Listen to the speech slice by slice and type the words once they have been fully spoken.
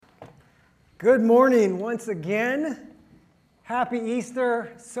Good morning once again. Happy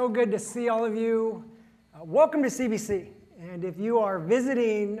Easter. So good to see all of you. Welcome to CBC. And if you are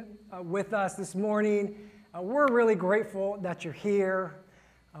visiting with us this morning, we're really grateful that you're here.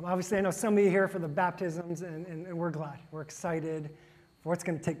 Obviously, I know some of you are here for the baptisms, and we're glad. We're excited for what's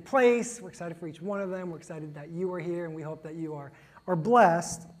going to take place. We're excited for each one of them. We're excited that you are here, and we hope that you are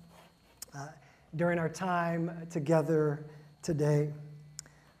blessed during our time together today.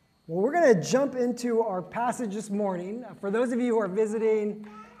 Well, we're going to jump into our passage this morning. For those of you who are visiting,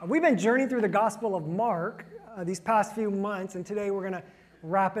 we've been journeying through the Gospel of Mark these past few months, and today we're going to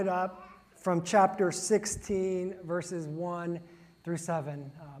wrap it up from chapter 16, verses 1 through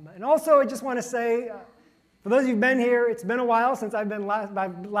 7. And also, I just want to say, for those of you who've been here, it's been a while since I've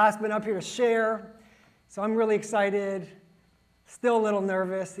last been up here to share, so I'm really excited, still a little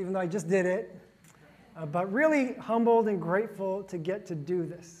nervous, even though I just did it, but really humbled and grateful to get to do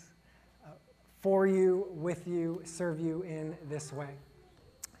this. For you, with you, serve you in this way.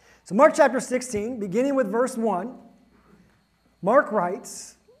 So Mark chapter 16, beginning with verse 1, Mark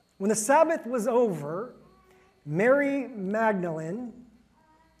writes, "When the Sabbath was over, Mary Magdalene,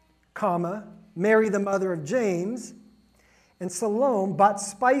 Mary the mother of James, and Salome bought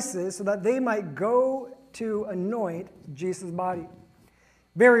spices so that they might go to anoint Jesus' body.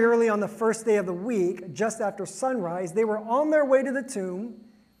 Very early on the first day of the week, just after sunrise, they were on their way to the tomb,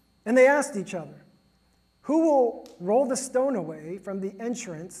 and they asked each other, 'Who will roll the stone away from the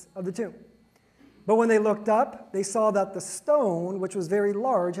entrance of the tomb?' But when they looked up, they saw that the stone, which was very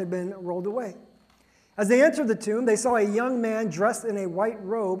large, had been rolled away. As they entered the tomb, they saw a young man dressed in a white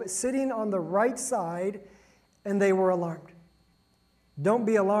robe sitting on the right side, and they were alarmed. 'Don't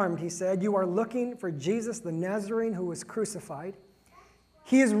be alarmed,' he said. 'You are looking for Jesus the Nazarene who was crucified.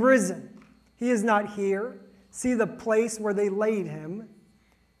 He is risen. He is not here. See the place where they laid him.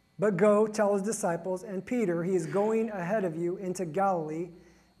 But go tell his disciples and Peter, he is going ahead of you into Galilee.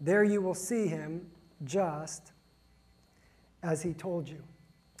 There you will see him just as he told you.'"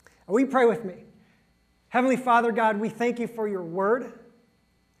 Will you pray with me? Heavenly Father, God, we thank you for your word.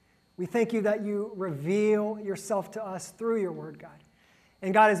 We thank you that you reveal yourself to us through your word, God.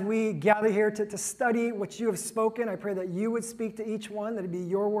 And God, as we gather here to study what you have spoken, I pray that you would speak to each one, that it be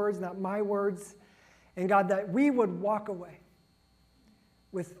your words, not my words. And God, that we would walk away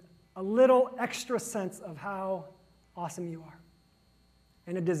with a little extra sense of how awesome you are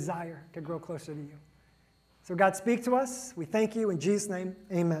and a desire to grow closer to you. So God, speak to us. We thank you. In Jesus' name,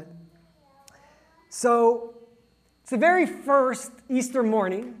 amen. So it's the very first Easter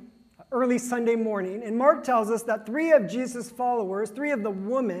morning, early Sunday morning, and Mark tells us that three of Jesus' followers, three of the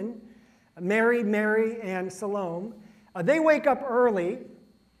women, Mary, and Salome, they wake up early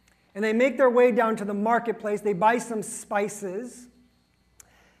and they make their way down to the marketplace. They buy some spices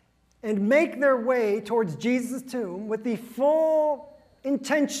and make their way towards Jesus' tomb with the full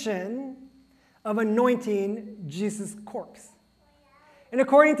intention of anointing Jesus' corpse. And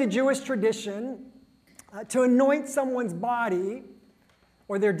according to Jewish tradition, to anoint someone's body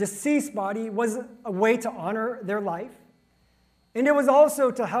or their deceased body was a way to honor their life. And it was also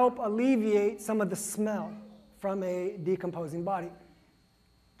to help alleviate some of the smell from a decomposing body.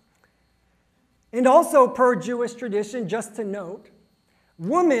 And also, per Jewish tradition, just to note,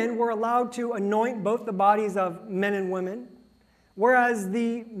 women were allowed to anoint both the bodies of men and women, whereas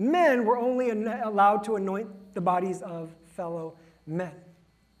the men were only allowed to anoint the bodies of fellow men.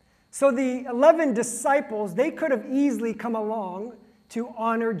 So the 11 disciples, they could have easily come along to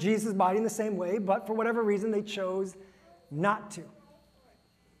honor Jesus' body in the same way, but for whatever reason, they chose not to.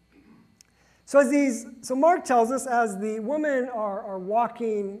 So Mark tells us as the women are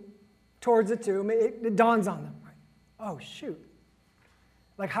walking towards the tomb, it dawns on them, right? Oh, shoot.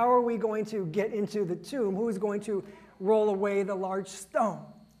 Like, how are we going to get into the tomb? Who's going to roll away the large stone?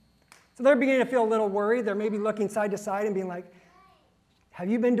 So they're beginning to feel a little worried. They're maybe looking side to side and being like, have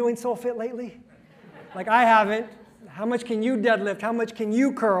you been doing Soul Fit lately? Like, I haven't. How much can you deadlift? How much can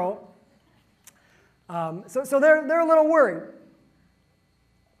you curl? So they're a little worried.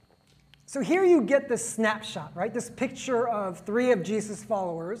 So here you get this snapshot, right? This picture of three of Jesus'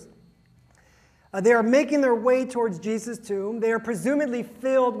 followers. They are making their way towards Jesus' tomb. They are presumably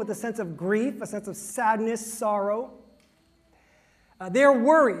filled with a sense of grief, a sense of sadness, sorrow. They are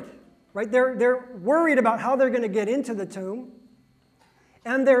worried, right? They're worried about how they're going to get into the tomb.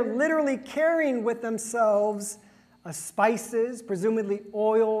 And they're literally carrying with themselves spices, presumably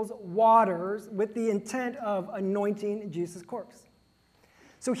oils, waters, with the intent of anointing Jesus' corpse.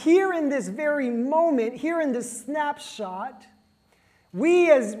 So here in this very moment, here in this snapshot,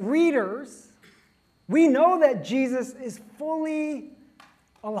 we as readers, we know that Jesus is fully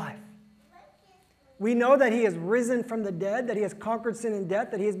alive. We know that he has risen from the dead, that he has conquered sin and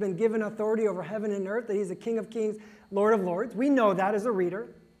death, that he has been given authority over heaven and earth, that he's the King of kings, Lord of lords. We know that as a reader.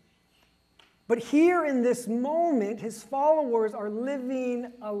 But here in this moment, his followers are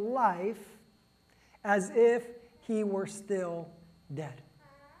living a life as if he were still dead.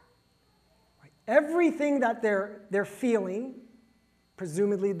 Right? Everything that they're feeling,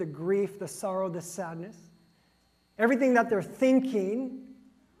 presumably the grief, the sorrow, the sadness, everything that they're thinking,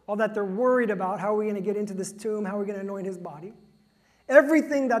 all that they're worried about, how are we going to get into this tomb, how are we going to anoint his body,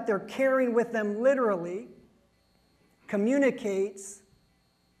 everything that they're carrying with them literally communicates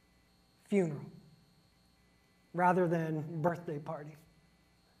funeral rather than birthday party.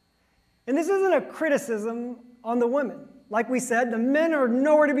 And this isn't a criticism on the women. Like we said, the men are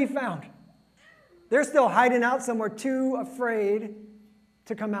nowhere to be found. They're still hiding out somewhere, too afraid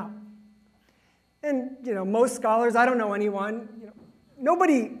to come out. And, most scholars, I don't know anyone,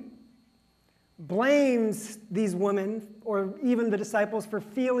 nobody blames these women or even the disciples for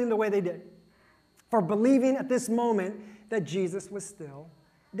feeling the way they did, for believing at this moment that Jesus was still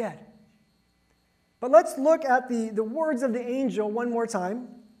dead. But let's look at the words of the angel one more time,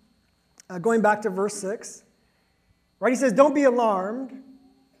 going back to verse 6. Right, he says, "Don't be alarmed.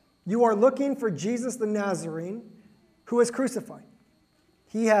 You are looking for Jesus the Nazarene, who was crucified.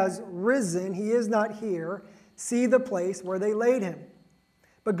 He has risen. He is not here. See the place where they laid him.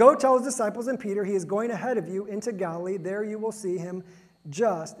 But go tell his disciples and Peter, he is going ahead of you into Galilee. There you will see him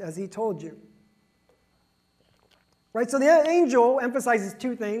just as he told you." Right, so the angel emphasizes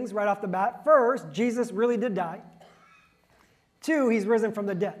two things right off the bat. First, Jesus really did die. Two, he's risen from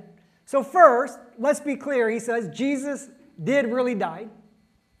the dead. So first, let's be clear. He says Jesus did really die.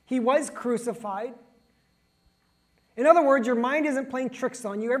 He was crucified. In other words, your mind isn't playing tricks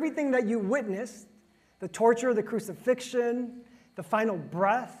on you. Everything that you witnessed, the torture, the crucifixion, the final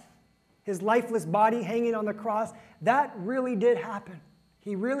breath, his lifeless body hanging on the cross, that really did happen.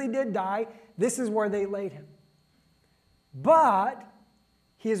 He really did die. This is where they laid him. But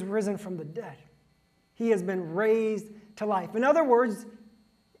he has risen from the dead. He has been raised to life. In other words,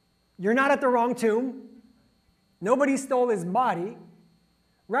 you're not at the wrong tomb. Nobody stole his body.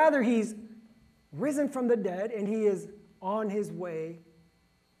 Rather, he's risen from the dead and he is on his way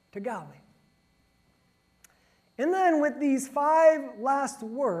to Galilee. And then with these 5 last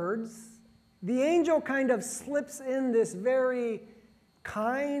words, the angel kind of slips in this very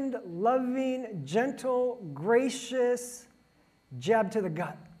kind, loving, gentle, gracious jab to the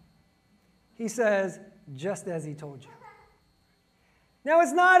gut. He says, just as he told you. Now,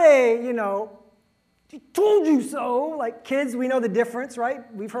 it's not he told you so. Like kids, we know the difference, right?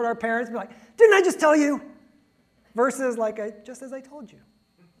 We've heard our parents be like, didn't I just tell you? Versus just as I told you.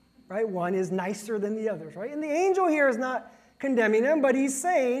 Right? One is nicer than the others, right? And the angel here is not condemning him, but he's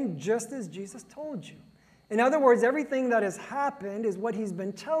saying, just as Jesus told you. In other words, everything that has happened is what he's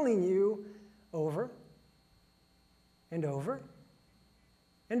been telling you over and over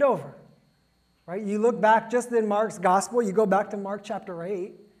and over. Right? You look back just in Mark's gospel, you go back to Mark chapter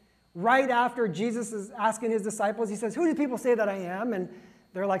 8, right after Jesus is asking his disciples, he says, who do people say that I am? And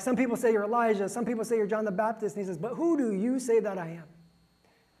they're like, some people say you're Elijah, some people say you're John the Baptist. And he says, but who do you say that I am?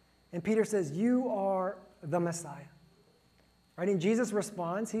 And Peter says, you are the Messiah. Right? And Jesus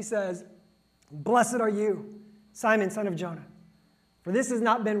responds, he says, blessed are you, Simon, son of Jonah. For this has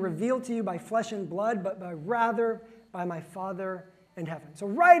not been revealed to you by flesh and blood, but rather by my Father in heaven. So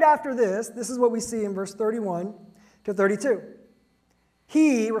right after this is what we see in verse 31 to 32.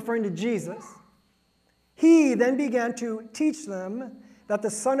 He, referring to Jesus, he then began to teach them that the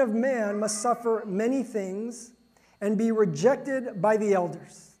Son of Man must suffer many things and be rejected by the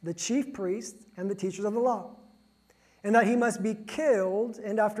elders, the chief priests, and the teachers of the law, and that he must be killed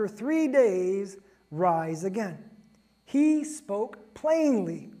and after 3 days rise again. He spoke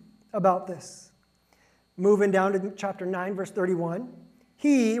plainly about this. Moving down to chapter 9, verse 31,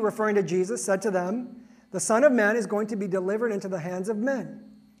 he, referring to Jesus, said to them, the Son of Man is going to be delivered into the hands of men.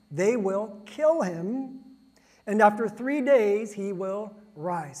 They will kill him, and after 3 days he will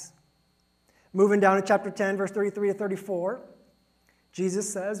rise. Moving down to chapter 10, verse 33 to 34,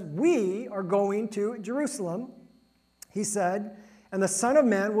 Jesus says, we are going to Jerusalem. He said, and the Son of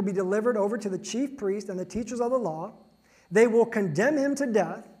Man will be delivered over to the chief priests and the teachers of the law. They will condemn him to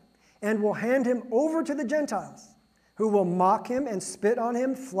death and will hand him over to the Gentiles, who will mock him and spit on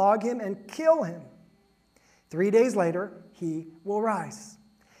him, flog him, and kill him. 3 days later, he will rise.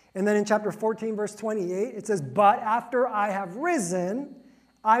 And then in chapter 14, verse 28, it says, but after I have risen,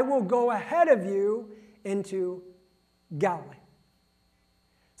 I will go ahead of you into Galilee.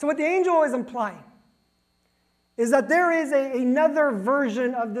 So what the angel is implying is that there is another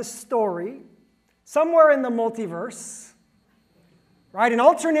version of this story somewhere in the multiverse, right? An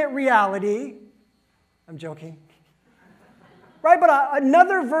alternate reality. I'm joking. Right, but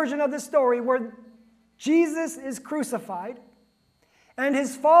another version of the story where Jesus is crucified and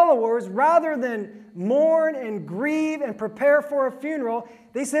his followers, rather than mourn and grieve and prepare for a funeral,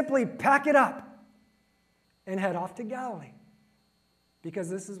 they simply pack it up and head off to Galilee. Because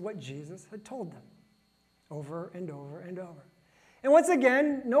this is what Jesus had told them over and over and over. And once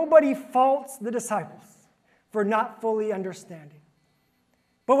again, nobody faults the disciples for not fully understanding.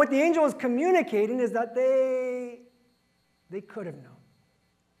 But what the angel is communicating is that they could have known.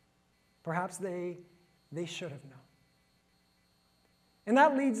 Perhaps they should have known. And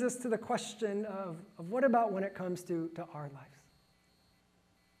that leads us to the question of what about when it comes to our lives?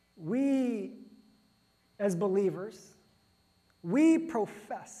 We, as believers, we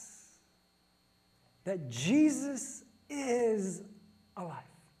profess that Jesus is alive.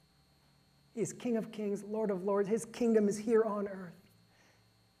 He is King of Kings, Lord of Lords. His kingdom is here on earth.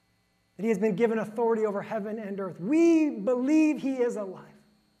 That he has been given authority over heaven and earth. We believe he is alive.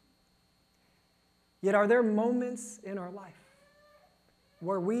 Yet are there moments in our life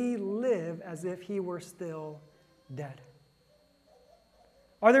where we live as if he were still dead?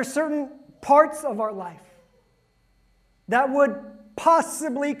 Are there certain parts of our life that would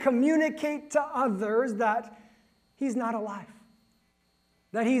possibly communicate to others that he's not alive,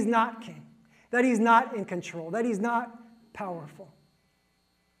 that he's not king, that he's not in control, that he's not powerful?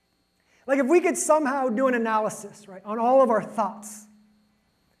 Like if we could somehow do an analysis, right, on all of our thoughts,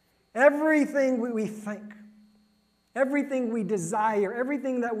 everything we think, everything we desire,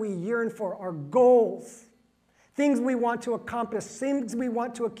 everything that we yearn for, our goals, things we want to accomplish, things we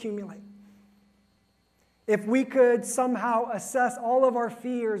want to accumulate. If we could somehow assess all of our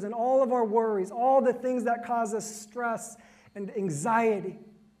fears and all of our worries, all the things that cause us stress and anxiety,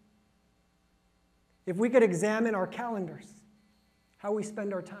 if we could examine our calendars, how we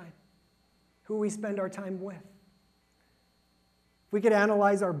spend our time, who we spend our time with, if we could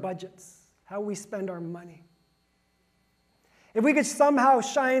analyze our budgets, how we spend our money, if we could somehow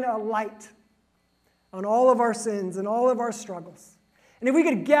shine a light on all of our sins and all of our struggles, and if we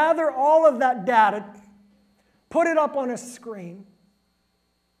could gather all of that data, put it up on a screen,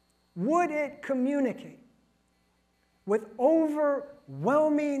 would it communicate with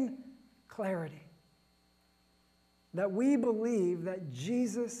overwhelming clarity that we believe that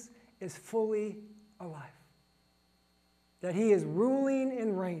Jesus is fully alive, that he is ruling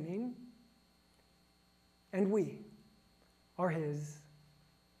and reigning, and we are his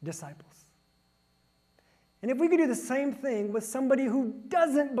disciples? And if we could do the same thing with somebody who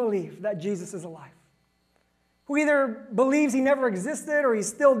doesn't believe that Jesus is alive, who either believes he never existed or he's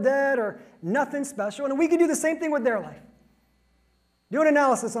still dead or nothing special, and we could do the same thing with their life. Do an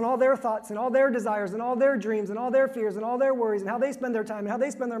analysis on all their thoughts and all their desires and all their dreams and all their fears and all their worries and how they spend their time and how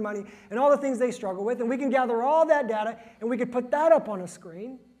they spend their money and all the things they struggle with, and we can gather all that data and we could put that up on a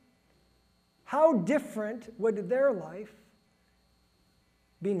screen. How different would their life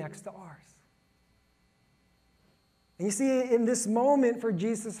be next to ours? And you see, in this moment for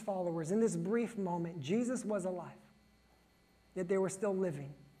Jesus' followers, in this brief moment, Jesus was alive, yet they were still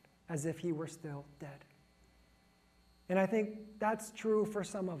living as if he were still dead. And I think that's true for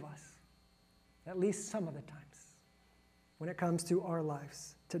some of us, at least some of the times, when it comes to our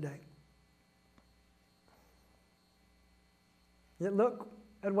lives today. Yet look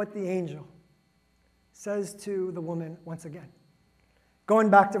at what the angel says to the woman once again. Going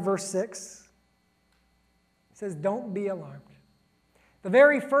back to verse 6, he says, don't be alarmed. The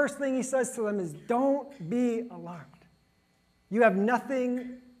very first thing he says to them is, don't be alarmed. You have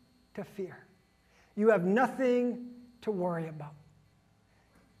nothing to fear. You have nothing to worry about.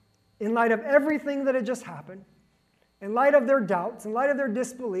 In light of everything that had just happened, in light of their doubts, in light of their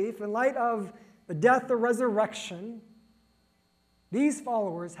disbelief, in light of the death, the resurrection, these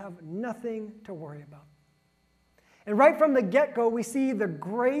followers have nothing to worry about. And right from the get-go, we see the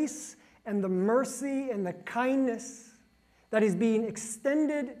grace and the mercy and the kindness that is being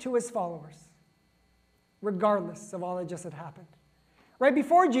extended to his followers, regardless of all that just had happened. Right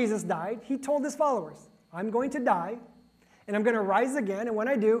before Jesus died, he told his followers, I'm going to die, and I'm going to rise again, and when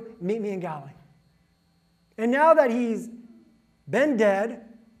I do, meet me in Galilee. And now that he's been dead,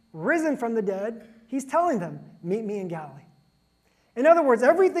 risen from the dead, he's telling them, meet me in Galilee. In other words,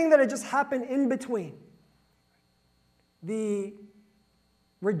 everything that had just happened in between, the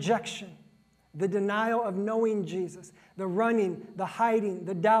rejection, the denial of knowing Jesus, the running, the hiding,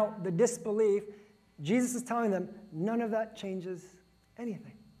 the doubt, the disbelief, Jesus is telling them, none of that changes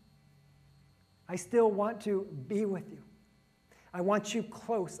anything. I still want to be with you. I want you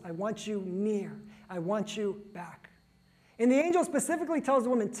close. I want you near. I want you back. And the angel specifically tells the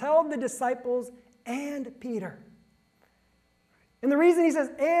woman, tell the disciples and Peter. And the reason he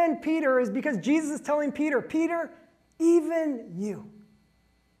says, and Peter, is because Jesus is telling Peter, Peter, even you,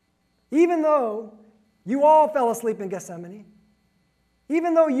 even though you all fell asleep in Gethsemane,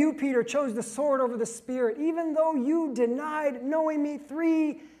 even though you, Peter, chose the sword over the Spirit, even though you denied knowing me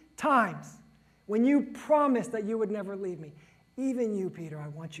 3 times when you promised that you would never leave me, even you, Peter, I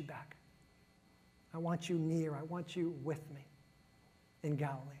want you back. I want you near. I want you with me in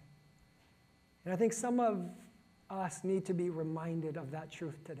Galilee. And I think some of us need to be reminded of that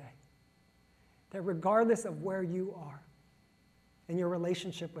truth today. That regardless of where you are in your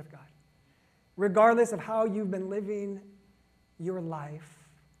relationship with God, regardless of how you've been living your life,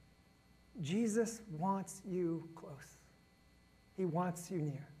 Jesus wants you close. He wants you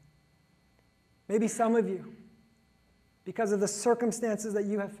near. Maybe some of you, because of the circumstances that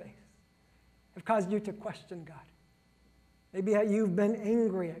you have faced, have caused you to question God. Maybe you've been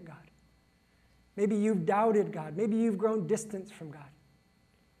angry at God. Maybe you've doubted God. Maybe you've grown distant from God.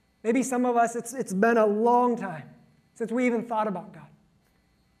 Maybe some of us, it's been a long time since we even thought about God.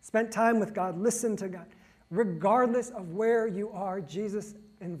 Spent time with God, listened to God. Regardless of where you are, Jesus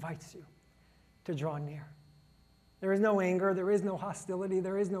invites you to draw near. There is no anger, there is no hostility,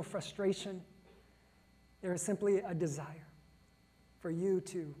 there is no frustration. There is simply a desire for you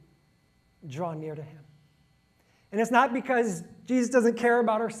to draw near to him. And it's not because Jesus doesn't care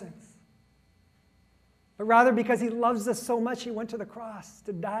about our sins, but rather because he loves us so much, he went to the cross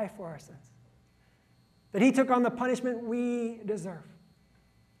to die for our sins. That he took on the punishment we deserve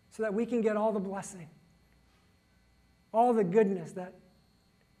so that we can get all the blessing, all the goodness that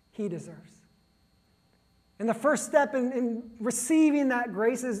he deserves. And the first step in receiving that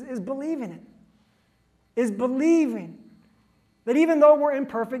grace is believing it. Is believing that even though we're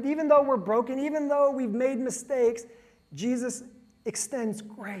imperfect, even though we're broken, even though we've made mistakes, Jesus extends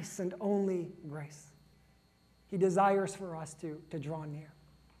grace and only grace. He desires for us to draw near.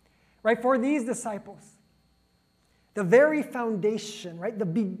 Right? For these disciples, the very foundation, right? The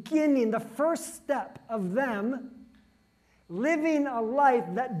beginning, the first step of them living a life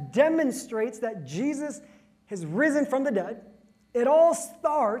that demonstrates that Jesus has risen from the dead, it all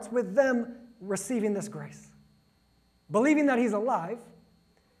starts with them receiving this grace. Believing that he's alive,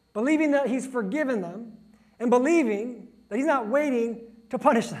 believing that he's forgiven them, and believing that he's not waiting to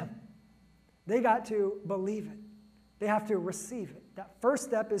punish them. They got to believe it. They have to receive it. That first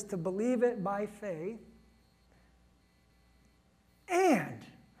step is to believe it by faith. And,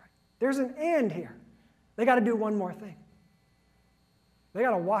 there's an and here. They got to do one more thing. They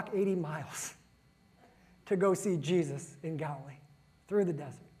got to walk 80 miles to go see Jesus in Galilee through the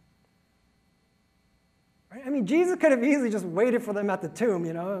desert. Right? I mean, Jesus could have easily just waited for them at the tomb,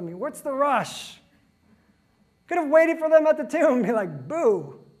 you know? I mean, what's the rush? Could have waited for them at the tomb and be like,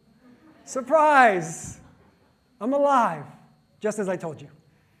 boo, surprise, I'm alive, just as I told you.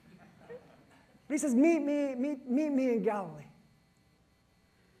 But he says, meet me in Galilee.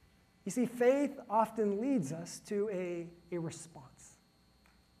 You see, faith often leads us to a response.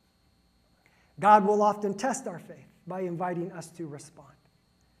 God will often test our faith by inviting us to respond.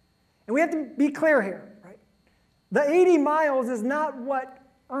 And we have to be clear here, right? The 80 miles is not what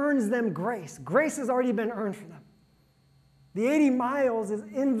earns them grace. Grace has already been earned for them. The 80 miles is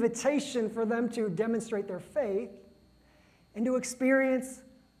invitation for them to demonstrate their faith and to experience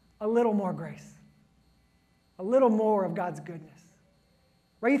a little more grace, a little more of God's goodness.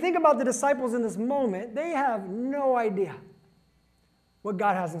 Right? You think about the disciples in this moment, they have no idea what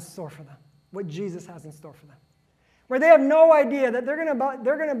God has in store for them, what Jesus has in store for them. Where they have no idea that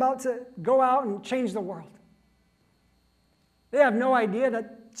they're about to go out and change the world. They have no idea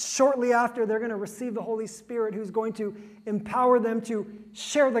that shortly after they're going to receive the Holy Spirit who's going to empower them to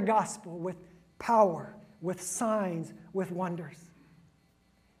share the gospel with power, with signs, with wonders.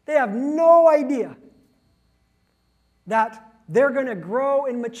 They have no idea that they're going to grow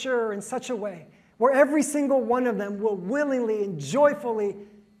and mature in such a way where every single one of them will willingly and joyfully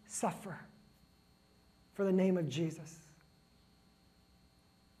suffer for the name of Jesus.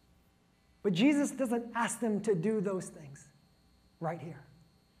 But Jesus doesn't ask them to do those things right here.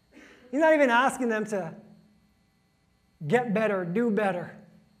 He's not even asking them to get better, do better,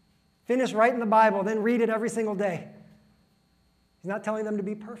 finish writing the Bible, then read it every single day. He's not telling them to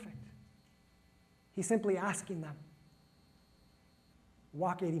be perfect. He's simply asking them,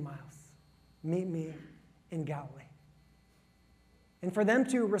 walk 80 miles, meet me in Galilee. And for them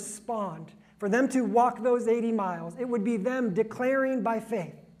to respond, for them to walk those 80 miles, it would be them declaring by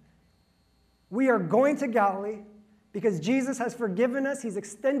faith, we are going to Galilee because Jesus has forgiven us, he's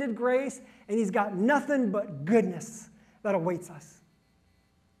extended grace, and he's got nothing but goodness that awaits us.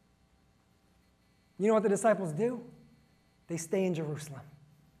 You know what the disciples do? They stay in Jerusalem.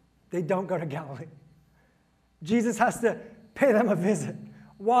 They don't go to Galilee. Jesus has to pay them a visit,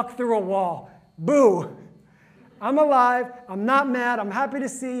 walk through a wall. Boo! I'm alive. I'm not mad. I'm happy to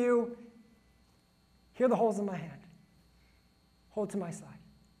see you. Here are the holes in my hand. Hold to my side.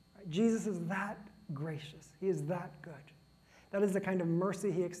 Right? Jesus is that gracious. He is that good. That is the kind of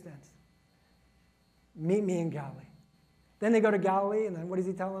mercy he extends. Meet me in Galilee. Then they go to Galilee, and then what does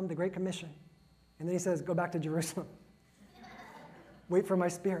he tell them? The Great Commission. And then he says, go back to Jerusalem. Wait for my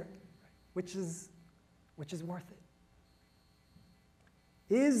Spirit, which is worth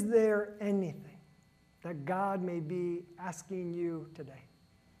it. Is there anything that God may be asking you today?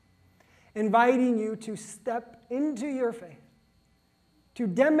 Inviting you to step into your faith, to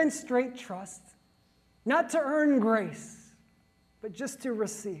demonstrate trust, not to earn grace, but just to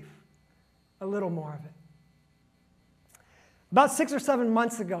receive a little more of it. About 6 or 7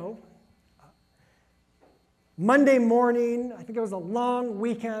 months ago, Monday morning, I think it was a long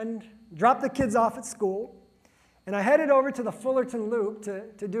weekend, dropped the kids off at school, and I headed over to the Fullerton Loop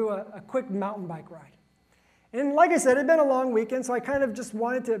to do a quick mountain bike ride. And like I said, it had been a long weekend, so I kind of just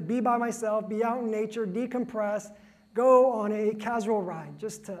wanted to be by myself, be out in nature, decompress, go on a casual ride,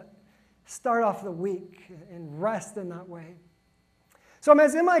 just to start off the week and rest in that way. So I'm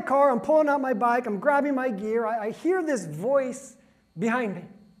in my car, I'm pulling out my bike, I'm grabbing my gear, I hear this voice behind me.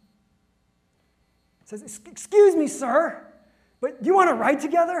 It says, "Excuse me, sir, but do you want to ride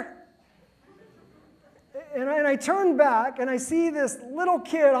together?" And I turn back and I see this little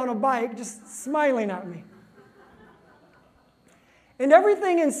kid on a bike just smiling at me. And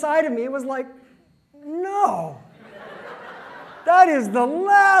everything inside of me was like, no. That is the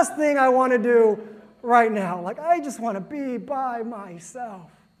last thing I want to do right now. Like, I just want to be by myself.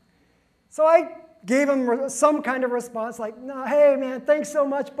 So I gave him some kind of response like, no, hey, man, thanks so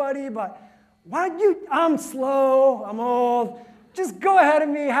much, buddy, but why don't you, I'm slow, I'm old. Just go ahead of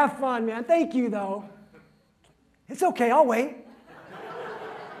me, have fun, man. Thank you, though. It's okay, I'll wait.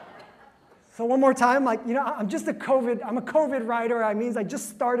 So one more time, like, I'm a COVID rider. That means I just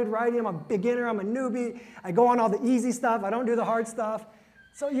started riding. I'm a beginner, I'm a newbie. I go on all the easy stuff. I don't do the hard stuff.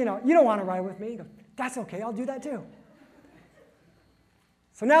 So, you don't want to ride with me. He goes, that's okay, I'll do that too.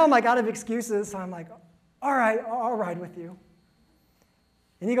 So now I'm like out of excuses. So I'm like, all right, I'll ride with you.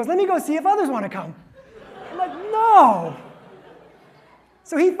 And he goes, let me go see if others want to come. I'm like, no.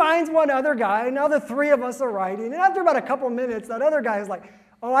 So he finds one other guy. Now the three of us are riding. And after about a couple minutes, that other guy is like,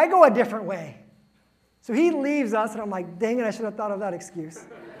 oh, I go a different way. So he leaves us, and I'm like, dang it, I should have thought of that excuse.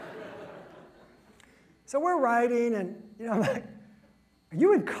 So we're riding, and I'm like, are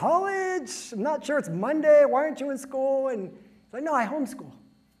you in college? I'm not sure, it's Monday. Why aren't you in school? And he's like, no, I homeschool.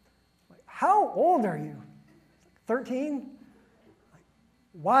 I'm like, how old are you? 13? Like,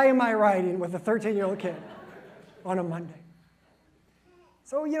 why am I riding with a 13-year-old kid on a Monday?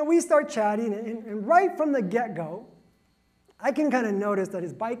 So, we start chatting, and right from the get-go, I can kind of notice that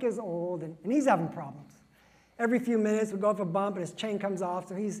his bike is old, and he's having problems. Every few minutes, we go off a bump, and his chain comes off,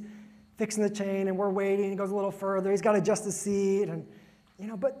 so he's fixing the chain, and we're waiting. He goes a little further. He's got to adjust the seat, and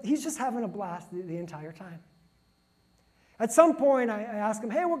but he's just having a blast the entire time. At some point, I ask him,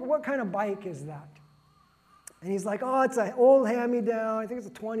 hey, what kind of bike is that? And he's like, oh, it's an old hand-me-down. I think it's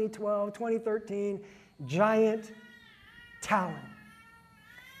a 2012, 2013 Giant Talon.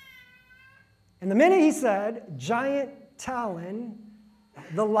 And the minute he said Giant Talon,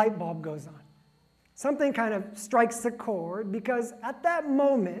 the light bulb goes on. Something kind of strikes a chord, because at that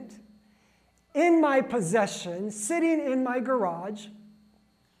moment, in my possession, sitting in my garage,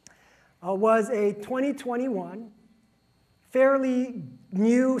 was a 2021, fairly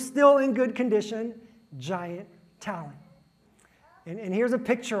new, still in good condition, Giant Talon. And here's a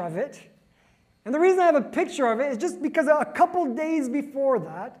picture of it. And the reason I have a picture of it is just because a couple days before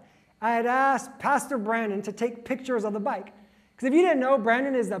that, I had asked Pastor Brandon to take pictures of the bike. Because if you didn't know,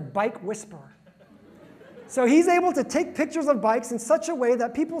 Brandon is a bike whisperer. So he's able to take pictures of bikes in such a way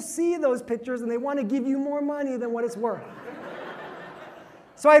that people see those pictures and they want to give you more money than what it's worth.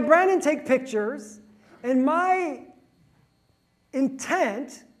 So I had Brandon take pictures, and my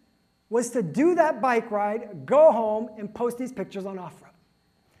intent was to do that bike ride, go home, and post these pictures on Off-Road.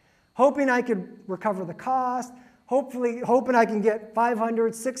 Hoping I could recover the cost, hoping I can get $500,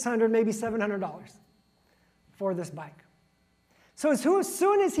 $600, maybe $700 for this bike. So as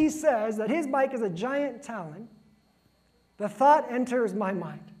soon as he says that his bike is a Giant Talon, the thought enters my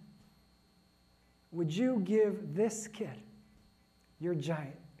mind. Would you give this kid your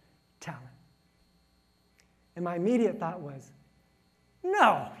Giant Talon? And my immediate thought was,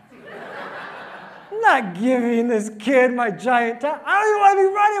 no. I'm not giving this kid my giant talent. I don't even want to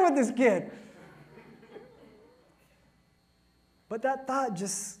be running with this kid. But that thought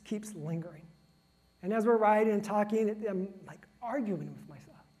just keeps lingering. And as we're riding and talking, I'm like arguing with myself.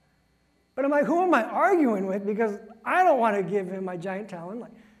 But I'm like, who am I arguing with? Because I don't want to give him my giant talent.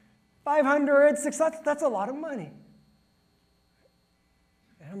 Like, 500, 600, that's a lot of money.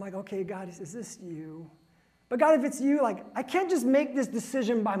 And I'm like, okay, God, is this you? But God, if it's you, like, I can't just make this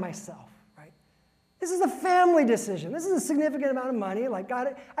decision by myself, right? This is a family decision. This is a significant amount of money. Like,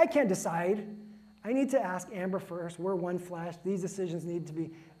 God, I can't decide. I need to ask Amber first. We're one flesh. These decisions need to be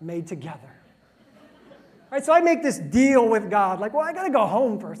made together. Right, so I make this deal with God. Like, well, I got to go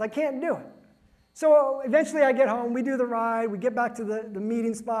home first. I can't do it. So eventually I get home. We do the ride. We get back to the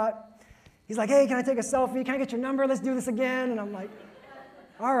meeting spot. He's like, hey, can I take a selfie? Can I get your number? Let's do this again. And I'm like,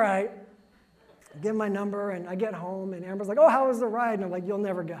 all right. I give him my number, and I get home. And Amber's like, oh, how was the ride? And I'm like, you'll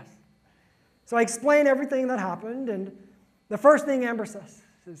never guess. So I explain everything that happened. And the first thing Amber says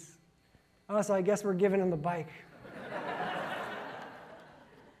is, oh, so I guess we're giving him the bike.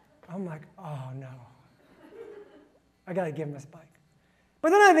 I'm like, oh, no. I got to give him this bike. But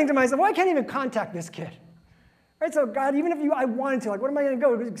then I think to myself, well, I can't even contact this kid. Right? So, God, even if I wanted to, like, what am I going to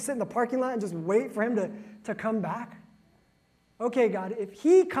go? Just sit in the parking lot and just wait for him to come back? Okay, God, if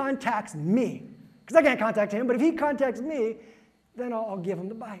he contacts me, because I can't contact him, but if he contacts me, then I'll give him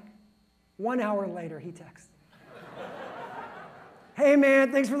the bike. 1 hour later, he texts. Hey,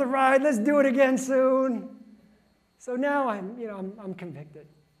 man, thanks for the ride. Let's do it again soon. So now I'm convicted.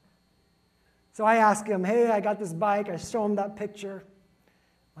 So I ask him, hey, I got this bike. I show him that picture.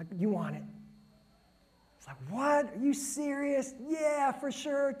 I'm like, you want it? He's like, what? Are you serious? Yeah, for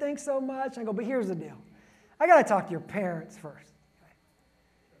sure. Thanks so much. I go, but here's the deal. I got to talk to your parents first.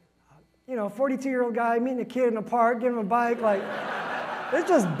 42-year-old guy meeting a kid in a park, giving him a bike, like, it's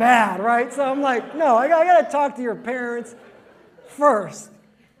just bad, right? So I'm like, no, I got to talk to your parents first.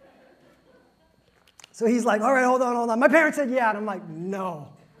 So he's like, all right, hold on. My parents said yeah. And I'm like, no,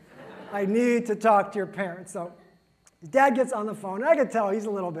 I need to talk to your parents. So his dad gets on the phone, and I can tell he's a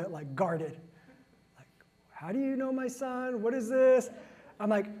little bit like guarded. Like, how do you know my son? What is this? I'm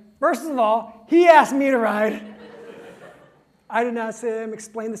like, first of all, he asked me to ride. I didn't ask him,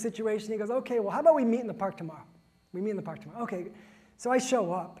 explain the situation. He goes, okay, well, how about we meet in the park tomorrow? We meet in the park tomorrow. Okay, so I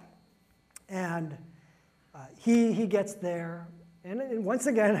show up, and he gets there. And once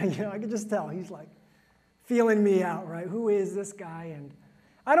again, I can just tell he's like feeling me out, right? Who is this guy? And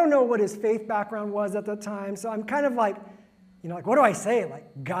I don't know what his faith background was at the time, so I'm kind of like, like, what do I say?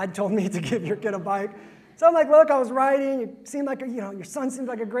 Like, God told me to give your kid a bike. So I'm like, look, I was riding. You seem like, your son seems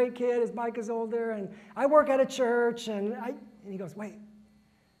like a great kid. His bike is older, and I work at a church. And he goes, wait,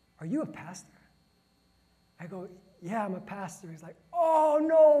 are you a pastor? I go, yeah, I'm a pastor. He's like, oh,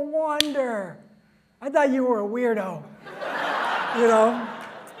 no wonder. I thought you were a weirdo.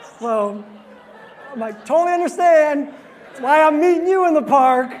 So I'm like, totally understand. That's why I'm meeting you in the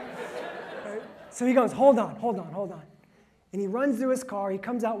park. Right? So he goes, hold on. And he runs to his car. He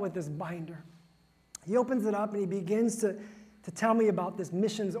comes out with this binder. He opens it up and he begins to tell me about this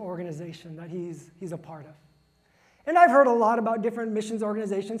missions organization that he's a part of. And I've heard a lot about different missions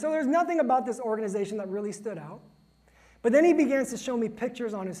organizations, so there's nothing about this organization that really stood out. But then he begins to show me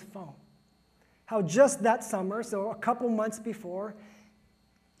pictures on his phone. How just that summer, so a couple months before,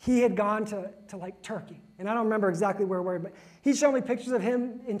 he had gone to like Turkey. And I don't remember exactly where, but he showed me pictures of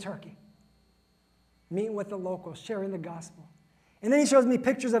him in Turkey, meeting with the locals, sharing the gospel. And then he shows me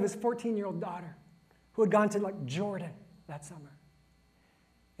pictures of his 14-year-old daughter who had gone to like Jordan that summer.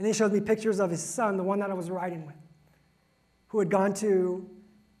 And then he shows me pictures of his son, the one that I was riding with, who had gone to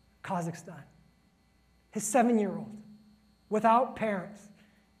Kazakhstan. His 7-year-old, without parents,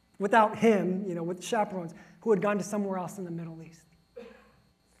 without him, with chaperones, who had gone to somewhere else in the Middle East.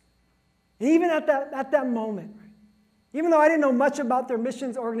 And even at that moment, even though I didn't know much about their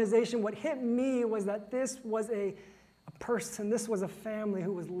missions organization, what hit me was that this was a person, this was a family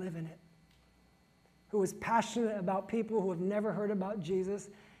who was living it, who was passionate about people who have never heard about Jesus,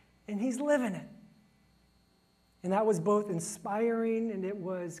 and he's living it. And that was both inspiring and it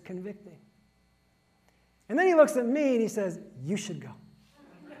was convicting. And then he looks at me and he says, you should go.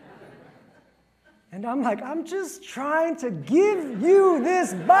 And I'm like, I'm just trying to give you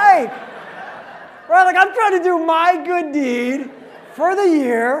this bike. Right? Like, I'm trying to do my good deed for the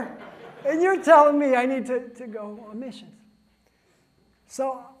year, and you're telling me I need to go on missions.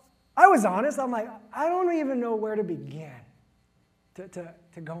 So I was honest. I'm like, I don't even know where to begin to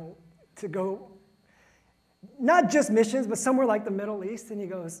go, not just missions, but somewhere like the Middle East. And he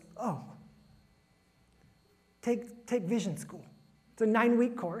goes, oh, take Vision School. It's a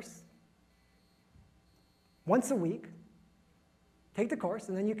 9-week course. Once a week. Take the course,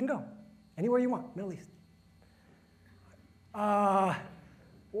 and then you can go anywhere you want, Middle East.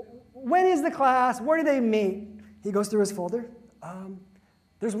 When is the class? Where do they meet? He goes through his folder.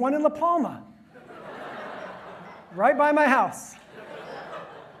 There's one in La Palma, right by my house.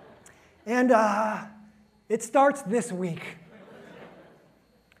 And it starts this week.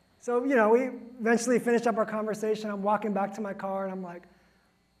 So, we eventually finish up our conversation. I'm walking back to my car, and I'm like,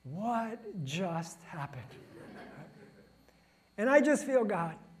 what just happened? And I just feel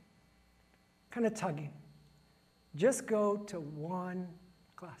God kind of tugging. Just go to one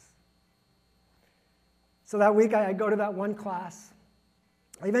class. So that week, I go to that one class.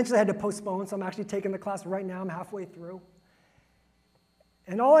 I eventually had to postpone, so I'm actually taking the class right now. I'm halfway through.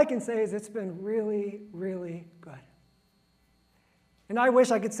 And all I can say is it's been really, really good. And I wish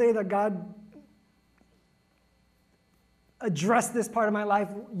I could say that God addressed this part of my life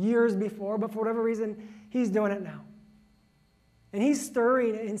years before, but for whatever reason, He's doing it now. And He's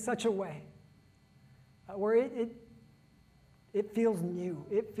stirring in such a way where it feels new,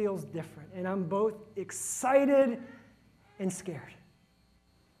 it feels different. And I'm both excited and scared.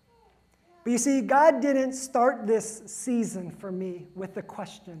 But you see, God didn't start this season for me with the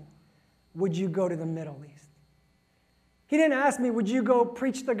question, would you go to the Middle East? He didn't ask me, would you go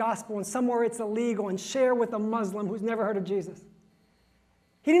preach the gospel and somewhere it's illegal and share with a Muslim who's never heard of Jesus?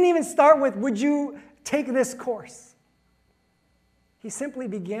 He didn't even start with, would you take this course? He simply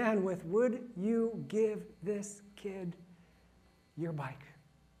began with, would you give this kid your bike?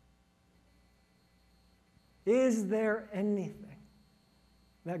 Is there anything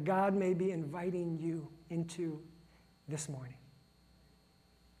that God may be inviting you into this morning?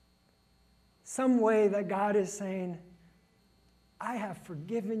 Some way that God is saying, I have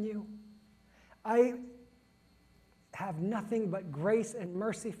forgiven you. I have nothing but grace and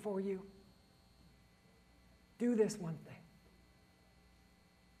mercy for you. Do this one thing.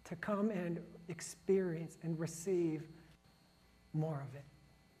 To come and experience and receive more of it.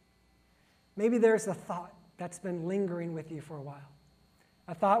 Maybe there's a thought that's been lingering with you for a while.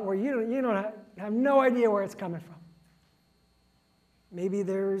 A thought where you don't have no idea where it's coming from. Maybe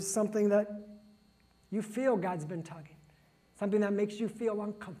there's something that you feel God's been tugging. Something that makes you feel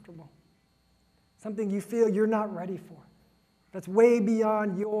uncomfortable. Something you feel you're not ready for. That's way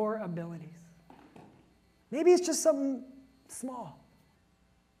beyond your abilities. Maybe it's just something small.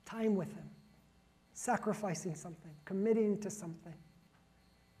 Time with Him. Sacrificing something. Committing to something.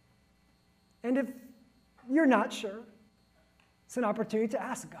 And if you're not sure, it's an opportunity to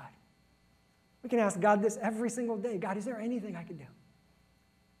ask God. We can ask God this every single day. God, is there anything I can do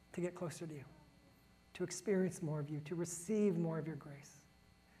to get closer to you? To experience more of you, to receive more of your grace.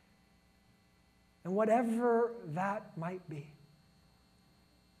 And whatever that might be,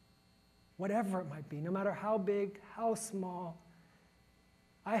 whatever it might be, no matter how big, how small,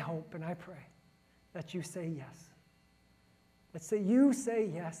 I hope and I pray that you say yes. That you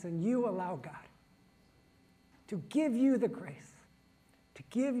say yes and you allow God to give you the grace, to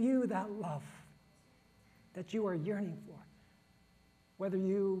give you that love that you are yearning for, whether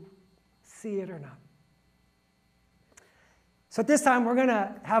you see it or not. So at this time, we're going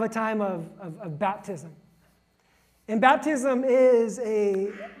to have a time of baptism. And baptism is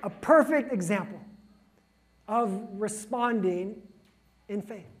a perfect example of responding in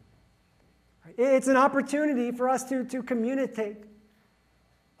faith. It's an opportunity for us to communicate.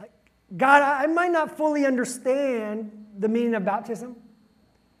 Like, God, I might not fully understand the meaning of baptism.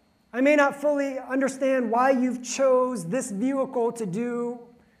 I may not fully understand why you've chose this vehicle to do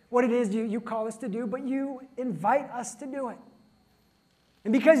what it is you call us to do, but you invite us to do it.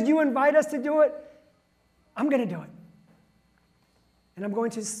 And because you invite us to do it, I'm going to do it. And I'm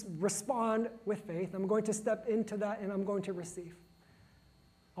going to respond with faith. I'm going to step into that, and I'm going to receive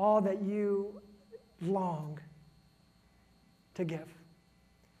all that you long to give.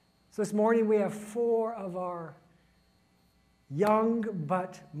 So this morning we have 4 of our young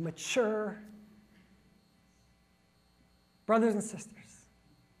but mature brothers and sisters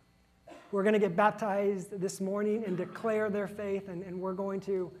who are going to get baptized this morning and declare their faith, and we're going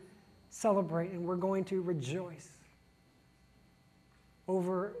to celebrate and we're going to rejoice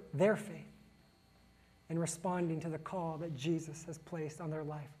over their faith and responding to the call that Jesus has placed on their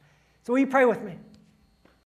life. So will you pray with me?